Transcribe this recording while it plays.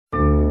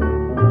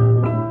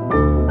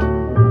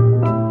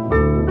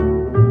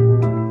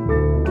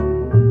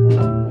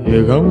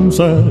Here comes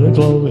Santa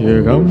Claus,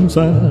 here comes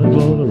Santa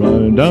Claus,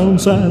 riding down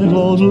Santa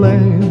Claus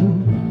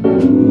Lane.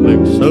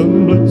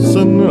 Blitzen,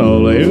 blitzen,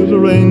 all here's a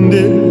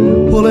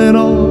reindeer pulling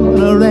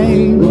on a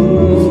rein.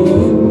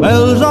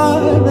 Bells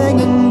are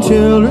ringing,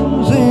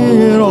 children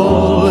singing,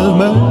 all is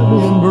merry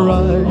and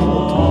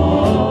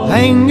bright.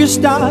 Hang your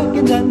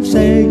stockings and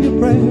say your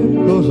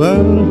prayer, 'cause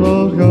Santa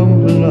Claus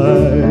comes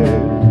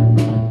tonight.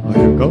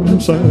 Here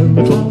comes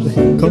Santa Claus,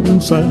 here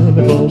comes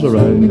Santa Claus,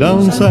 riding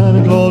down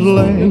Santa Claus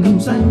Lane.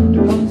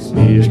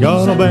 He's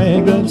got a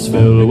bag that's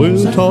filled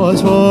with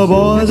toys for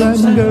boys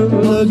and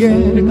girls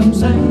again.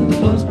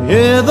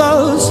 Hear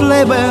those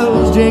sleigh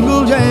bells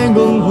jingle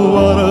jangle,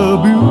 what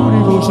a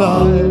beautiful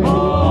sight.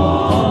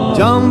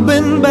 Jump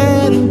in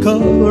bed and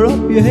cover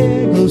up your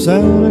head, 'cause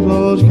Santa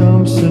Claus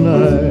comes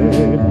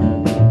tonight.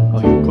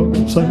 Here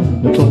comes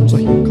Santa Claus,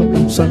 here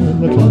comes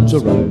Santa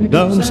Claus, riding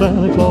down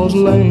Santa Claus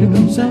Lane.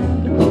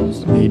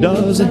 He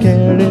doesn't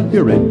care if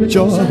you're rich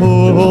or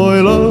poor,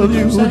 he loves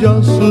you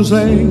just the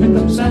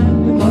same.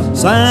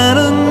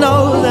 Santa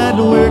knows that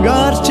we're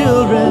God's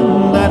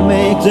children, that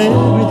makes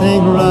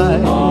everything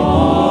right.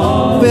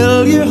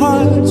 Fill your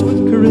hearts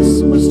with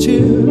Christmas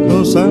cheer,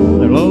 'cause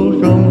Santa Claus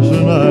comes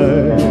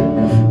tonight.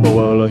 Oh,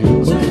 well, here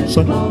comes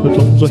Santa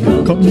Claus,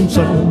 here comes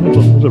Santa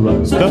Claus,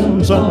 right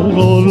down Santa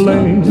Claus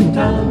Lane.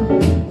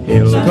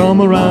 He'll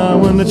come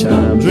around when the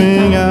chimes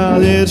ring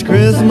out, it's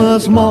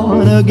Christmas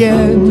morn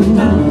again.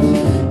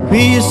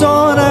 Peace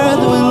on earth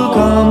will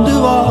come to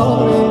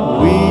all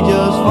if we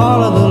just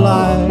follow the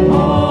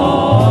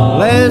light.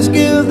 Let's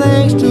give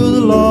thanks to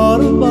the Lord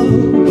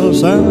above,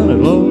 'cause Santa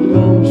Claus